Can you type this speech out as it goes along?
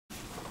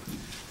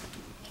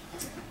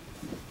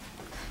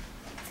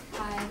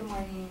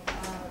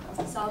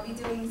I'll be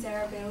doing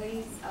Sarah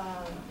Bailey's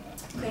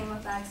claim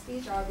of fact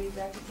speech. I'll be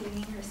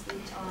refuting her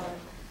speech on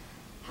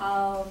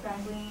how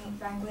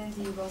Franklin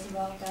D.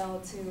 Roosevelt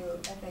failed to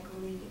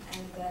effectively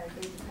end the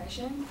Great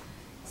Depression.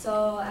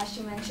 So as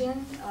she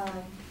mentioned,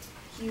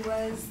 he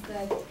was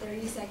the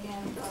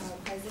 32nd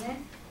president,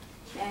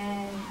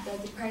 and the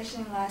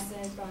Depression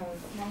lasted from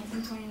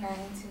 1929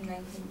 to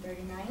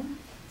 1939.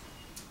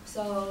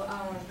 So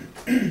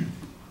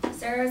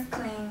Sarah's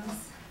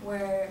claims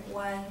were,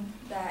 one,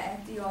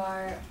 that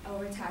FDR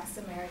overtaxed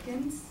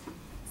Americans,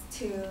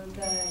 two,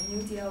 the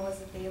New Deal was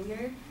a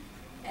failure,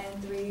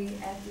 and three,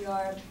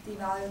 FDR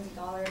devalued the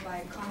dollar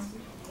by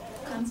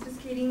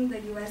confiscating the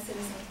U.S.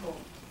 citizens'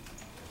 gold.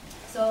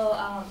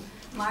 So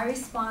my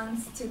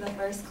response to the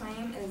first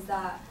claim is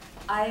that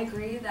I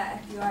agree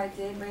that FDR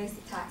did raise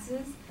the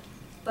taxes,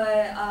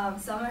 but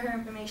some of her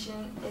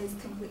information is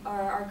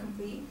are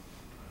complete.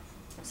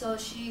 So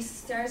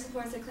Sarah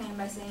supports the claim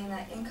by saying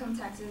that income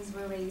taxes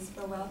were raised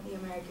for wealthy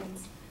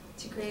Americans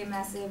to create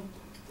massive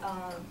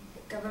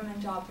government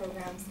job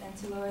programs and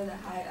to lower the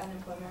high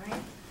unemployment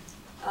rate.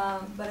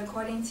 But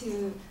according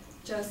to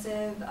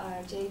Joseph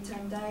J.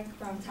 Turndike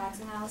from Tax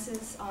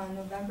Analysis on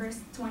November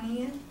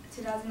 20th,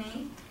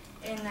 2008,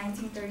 in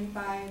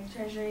 1935,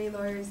 Treasury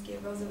lawyers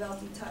gave Roosevelt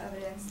detailed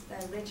evidence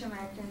that rich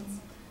Americans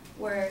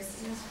were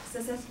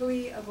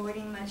successfully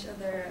avoiding much of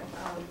their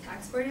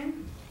tax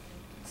burden.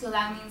 So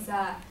that means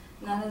that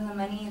none of the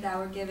money that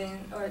were given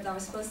or that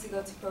was supposed to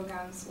go to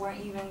programs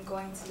weren't even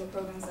going to the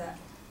programs that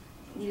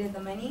needed the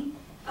money,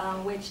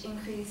 which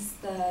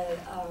increased the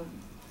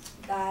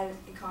bad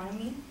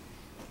economy.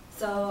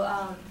 So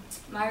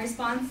my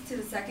response to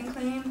the second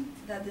claim,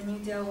 that the New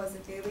Deal was a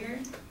failure,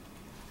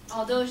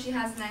 although she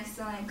has an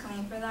excellent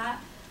claim for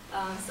that,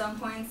 some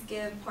points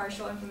give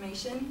partial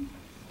information.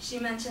 She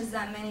mentions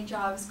that many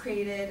jobs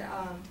created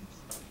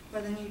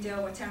for the New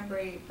Deal were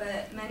temporary,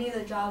 but many of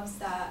the jobs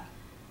that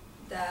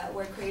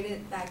were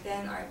created back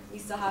then we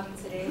still have them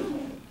today.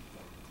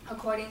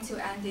 According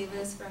to Ann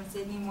Davis from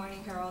Sydney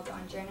Morning Herald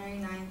on January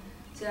 9,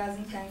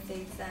 2010,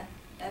 states that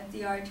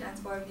FDR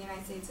transformed the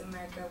United States of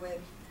America with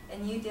a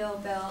New Deal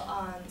bill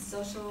on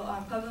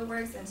public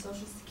works and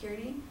Social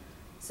Security.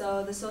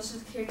 So the Social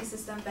Security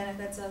system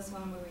benefits us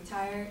when we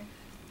retire.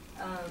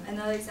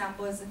 Another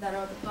example is the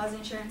Federal Deposit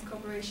Insurance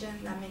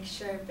Corporation that makes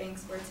sure if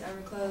banks were to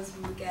ever close,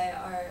 we would get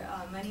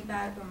our money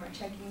back from our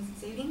checkings and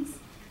savings.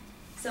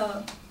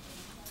 So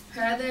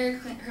her other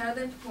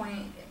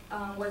point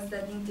was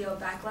the New Deal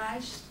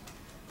backlash.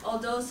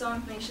 Although some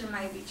information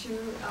might be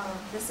true,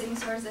 the same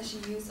source that she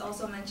used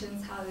also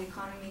mentions how the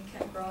economy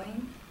kept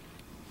growing.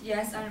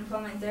 Yes,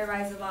 unemployment did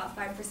rise about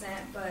 5%,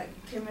 but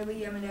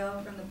Kimberly Amadeo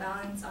from The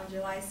Balance on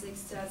July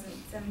 6,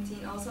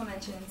 2017 also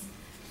mentions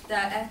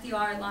that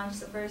FDR launched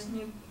the first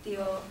New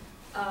Deal.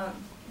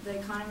 The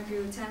economy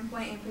grew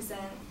 10.8%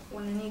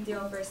 when the New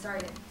Deal first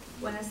started.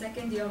 When the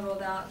second deal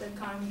rolled out, the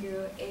economy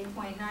grew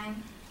 8.9%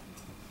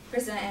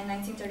 in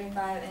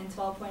 1935 and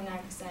 12.9% in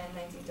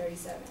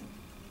 1937.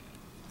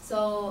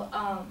 So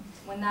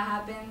when that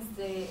happens,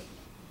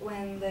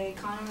 when the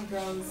economy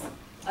grows,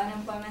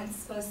 unemployment is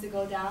supposed to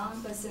go down,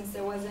 but since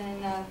there wasn't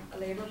enough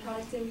labor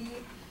productivity,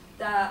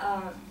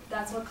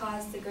 that's what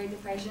caused the Great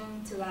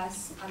Depression to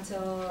last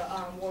until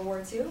World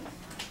War II.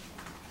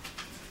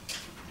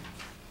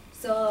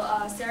 So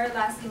Sarah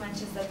lastly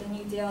mentions that the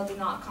New Deal did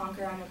not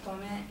conquer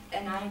unemployment,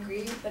 and I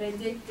agree, but it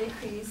did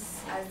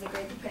decrease as the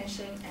Great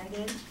Depression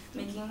ended,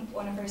 making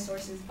one of her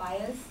sources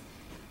biased.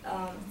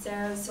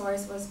 Sarah's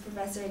source was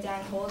Professor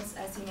Dan Holtz,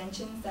 as he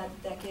mentions, that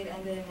the decade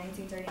ended in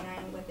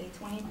 1939 with a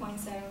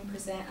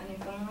 20.7%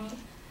 unemployment rate,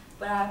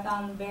 but I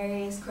found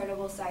various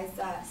credible sites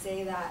that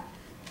say that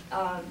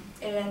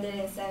it ended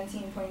in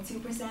 17.2%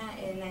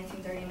 in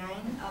 1939.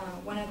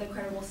 One of the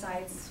credible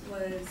sites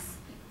was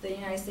the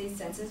United States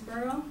Census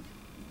Bureau.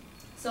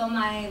 So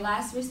my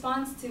last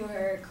response to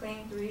her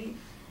claim 3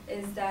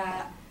 is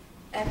that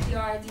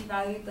FDR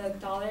devalued the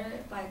dollar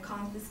by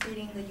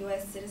confiscating the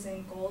U.S.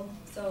 citizen gold.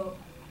 So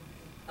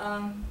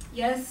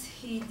yes,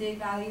 he did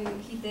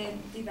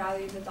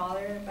devalue the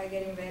dollar by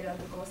getting rid of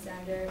the gold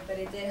standard, but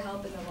it did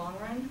help in the long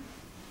run.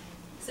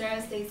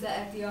 Sarah states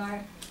that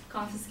FDR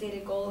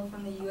confiscated gold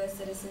from the U.S.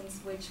 citizens,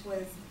 which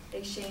was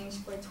exchanged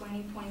for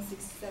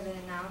 20.67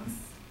 an ounce.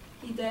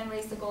 He then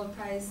raised the gold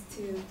price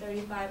to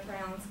 35 per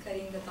ounce,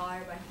 cutting the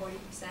dollar by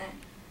 40%.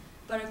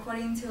 But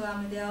according to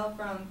Amadeo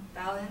from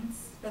The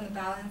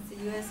Balance, the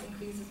U.S.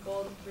 increases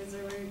gold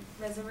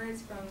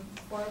reservoirs from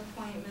 4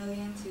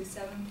 million to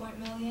 7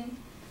 million.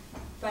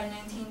 By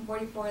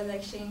 1944, the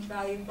exchange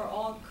value for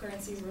all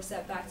currencies were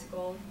set back to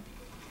gold.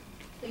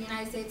 The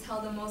United States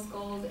held the most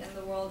gold in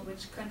the world,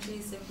 which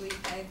countries simply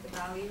pegged the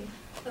value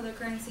of the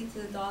currency to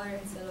the dollar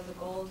instead of the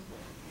gold.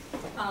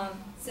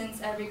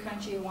 Since every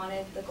country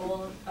wanted the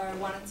gold or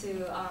wanted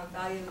to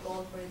value the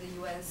gold for the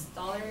U.S.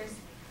 dollars,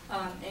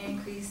 it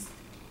increased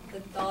the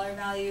dollar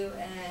value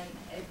and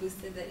it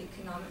boosted the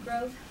economic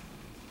growth.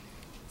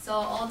 So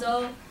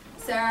although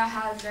Sarah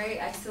has very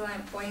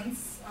excellent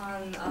points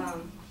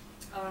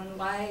on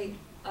why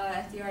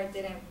FDR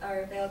didn't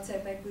or failed to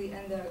effectively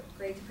end the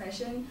Great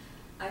Depression,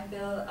 I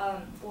feel,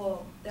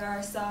 well, there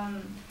are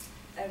some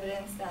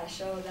evidence that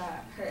show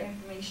that her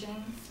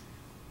information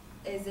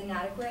is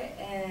inadequate,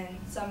 and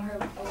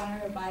one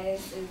of her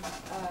bias is,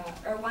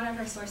 or one of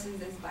her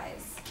sources is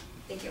biased.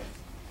 Thank you.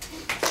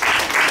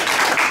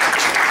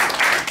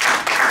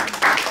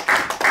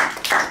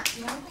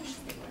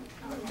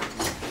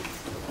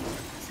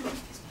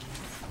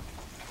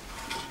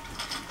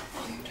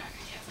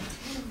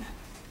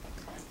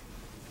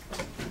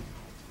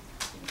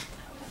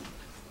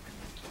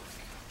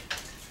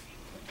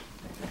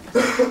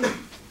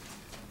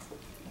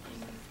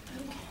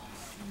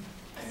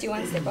 Do you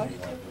want to step out?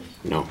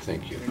 No,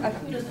 thank you. Okay.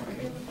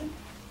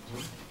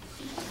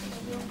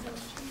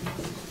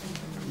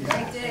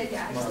 I did,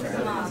 yeah. Just took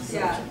them off,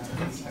 yeah.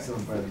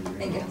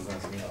 Thank you.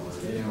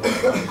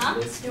 Huh?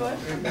 You what?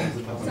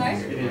 Sorry?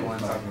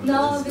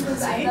 No, because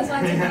that's why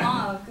I took them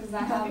off, because I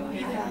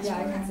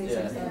can say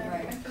some stuff,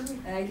 right?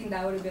 And I think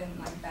that would have been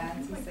like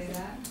bad to say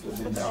that.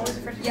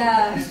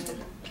 Yeah.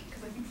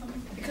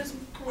 Because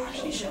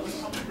she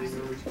shows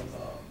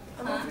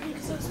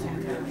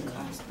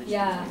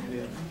Yeah.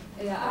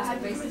 Yeah, I had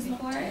braces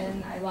before,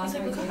 and I lost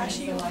my teeth, so I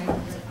was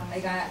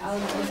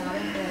without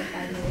it for like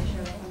 5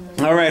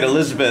 years. All right,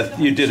 Elizabeth,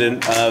 you did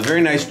a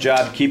very nice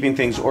job keeping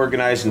things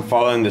organized and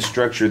following the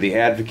structure of the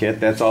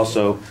advocate. That's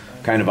also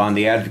kind of on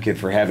the advocate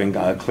for having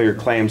clear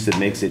claims that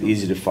makes it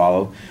easy to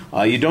follow.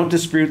 You don't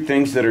dispute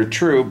things that are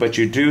true, but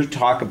you do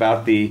talk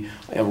about the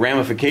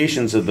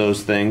ramifications of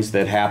those things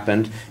that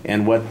happened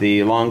and what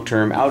the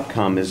long-term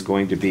outcome is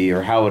going to be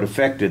or how it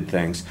affected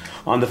things.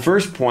 On the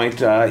first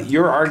point,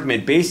 your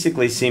argument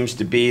basically seems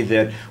to be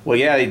that, well,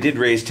 yeah, they did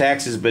raise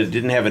taxes, but it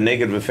didn't have a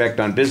negative effect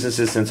on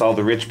businesses since all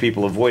the rich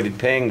people avoided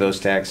paying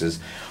those taxes,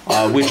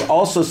 which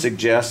also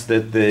suggests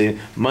that the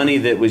money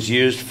that was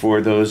used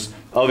for those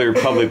other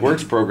public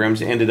works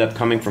programs ended up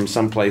coming from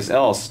someplace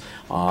else.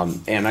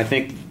 And I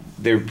think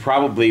there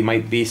probably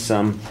might be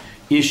some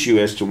issue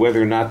as to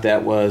whether or not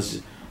that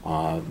was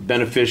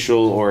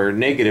beneficial or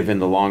negative in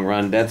the long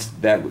run.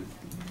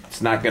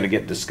 It's not going to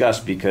get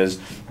discussed because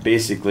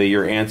basically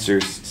your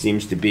answer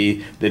seems to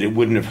be that it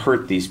wouldn't have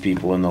hurt these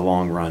people in the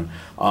long run.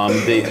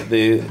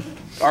 The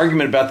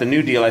argument about the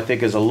New Deal, I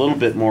think, is a little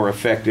bit more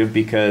effective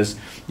because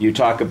you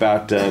talk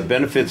about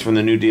benefits from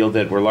the New Deal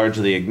that were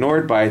largely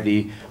ignored by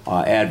the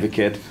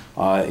advocate,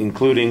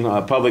 including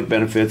public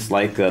benefits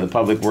like the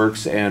public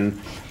works and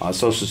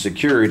Social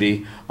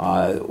Security.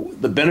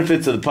 The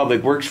benefits of the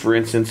public works, for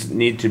instance,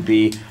 need to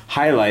be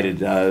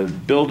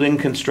highlighted. Building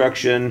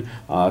construction,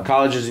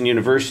 colleges and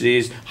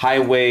universities,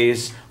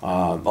 highways,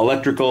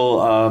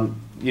 electrical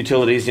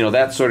utilities,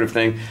 that sort of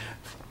thing.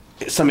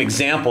 Some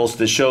examples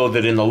to show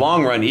that in the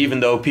long run, even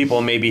though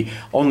people maybe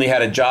only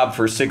had a job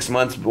for 6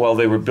 months while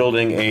they were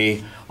building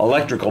a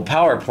electrical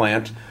power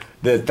plant,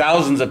 that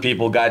thousands of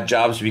people got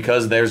jobs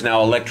because there's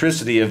now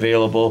electricity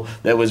available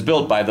that was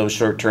built by those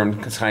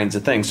short-term kinds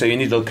of things. So you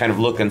need to kind of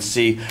look and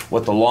see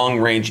what the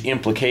long-range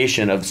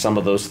implication of some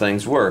of those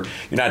things were.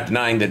 You're not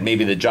denying that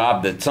maybe the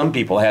job that some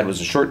people had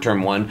was a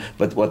short-term one,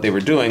 but what they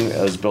were doing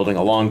was building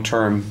a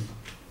long-term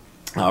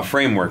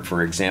framework,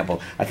 for example.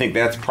 I think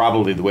that's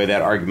probably the way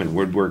that argument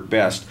would work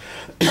best.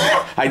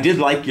 I did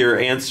like your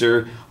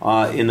answer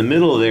in the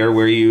middle there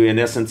where you in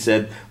essence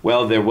said,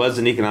 well, there was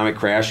an economic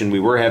crash and we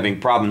were having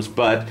problems,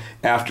 but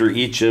after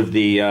each of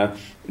the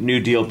New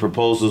Deal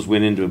proposals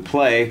went into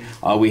play,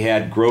 we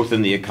had growth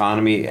in the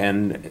economy,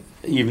 and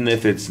even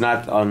if it's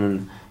not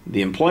on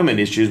the employment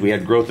issues, we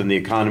had growth in the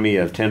economy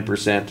of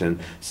 10% and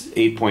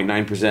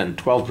 8.9% and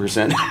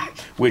 12%,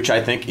 which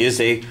I think is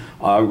a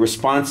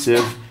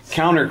responsive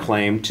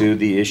counterclaim to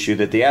the issue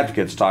that the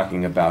advocate's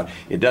talking about.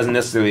 It doesn't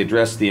necessarily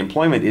address the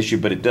employment issue,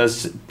 but it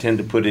does tend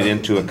to put it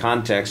into a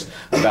context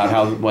about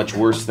how much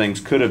worse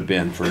things could have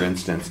been, for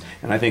instance.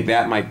 And I think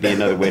that might be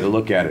another way to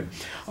look at it.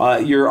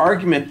 Your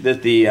argument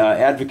that the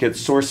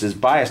advocate's source is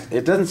biased,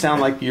 it doesn't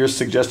sound like you're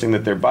suggesting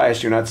that they're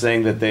biased. You're not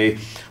saying that they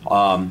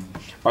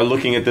are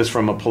looking at this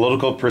from a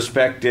political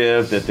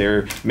perspective, that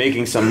they're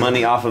making some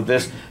money off of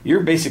this.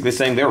 You're basically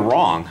saying they're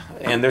wrong.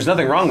 And there's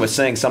nothing wrong with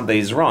saying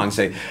somebody's wrong.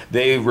 Say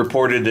they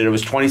reported that it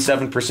was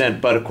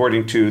 27%, but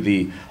according to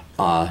the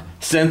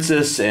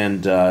census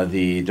and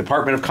the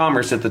Department of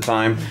Commerce at the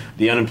time,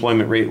 the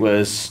unemployment rate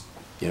was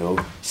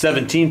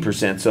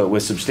 17%, so it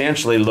was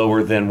substantially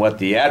lower than what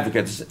the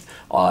advocate's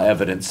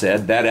evidence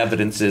said. That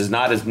evidence is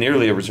not as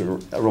nearly as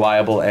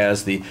reliable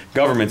as the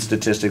government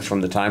statistics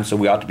from the time, so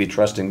we ought to be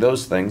trusting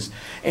those things.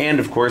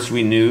 And of course,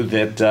 we knew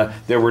that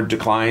there were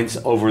declines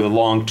over the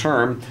long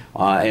term,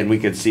 and we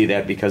could see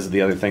that because of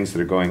the other things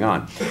that are going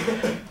on.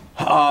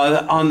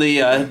 On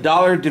the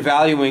dollar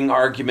devaluing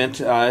argument,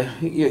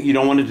 you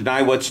don't want to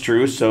deny what's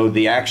true, so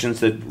the actions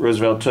that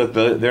Roosevelt took,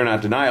 they're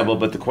not deniable,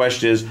 but the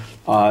question is,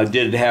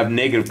 did it have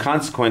negative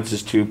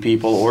consequences to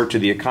people or to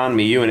the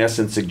economy? You, in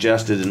essence,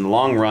 suggested in the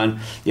long run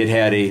it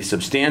had a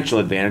substantial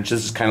advantage.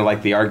 This is kind of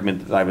like the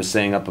argument that I was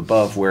saying up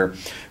above, where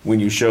when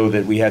you show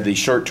that we had these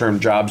short-term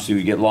jobs, so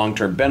you get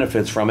long-term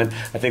benefits from it.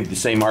 I think the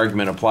same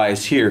argument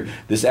applies here.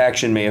 This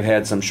action may have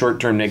had some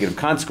short-term negative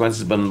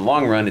consequences, but in the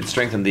long run, it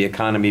strengthened the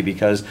economy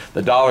because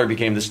the dollar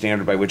became the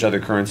standard by which other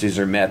currencies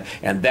are met,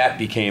 and that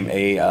became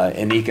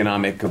an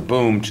economic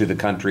boom to the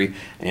country.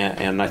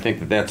 And I think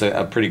that that's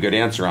a pretty good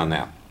answer on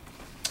that.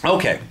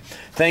 Okay,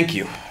 thank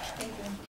you.